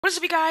What is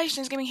up, you guys?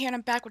 JennsGaming here, and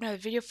I'm back with another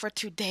video. For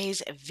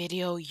today's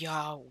video,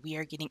 y'all, we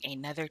are getting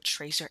another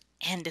Tracer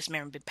and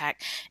Dismemberment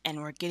pack,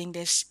 and we're getting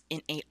this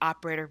in a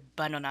operator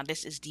bundle. Now,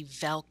 this is the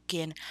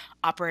VELIKAN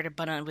operator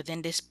bundle, and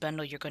within this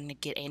bundle, you're going to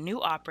get a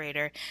new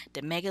operator,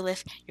 the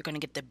Megalith. You're going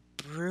to get the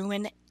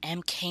BRUEN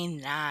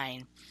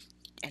MK9,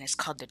 and it's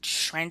called the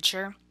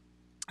TRACER.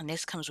 And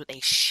this comes with a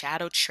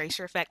shadow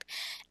tracer effect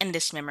and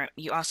dismemberment.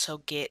 You also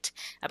get,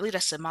 I believe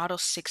that's the Model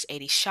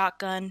 680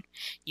 shotgun.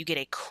 You get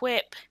a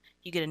quip.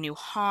 You get a new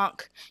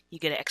honk, you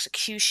get an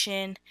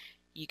execution,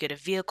 you get a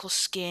vehicle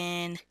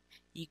skin,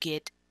 you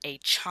get a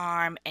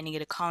charm, and you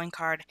get a calling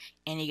card,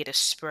 and you get a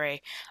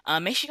spray.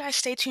 Make sure you guys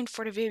stay tuned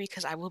for the video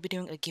because I will be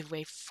doing a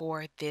giveaway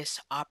for this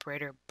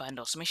operator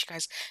bundle. So make sure you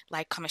guys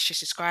like, comment, share,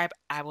 subscribe.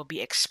 I will be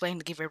explaining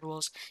the giveaway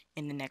rules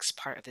in the next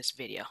part of this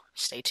video.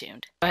 Stay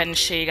tuned. Go ahead and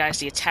show you guys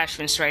the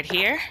attachments right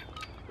here.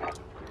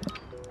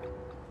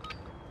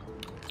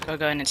 Go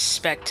ahead and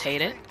spectate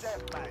it.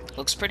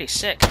 Looks pretty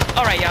sick.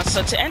 Alright, y'all,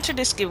 so to enter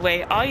this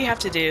giveaway, all you have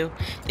to do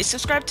is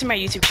subscribe to my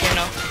YouTube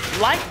channel,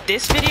 like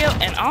this video,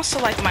 and also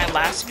like my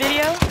last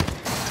video.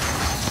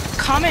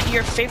 Comment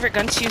your favorite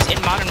gun to use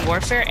in Modern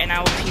Warfare, and I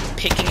will be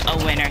picking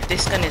a winner.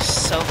 This gun is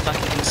so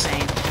fucking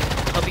insane.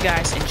 Hope you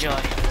guys enjoy.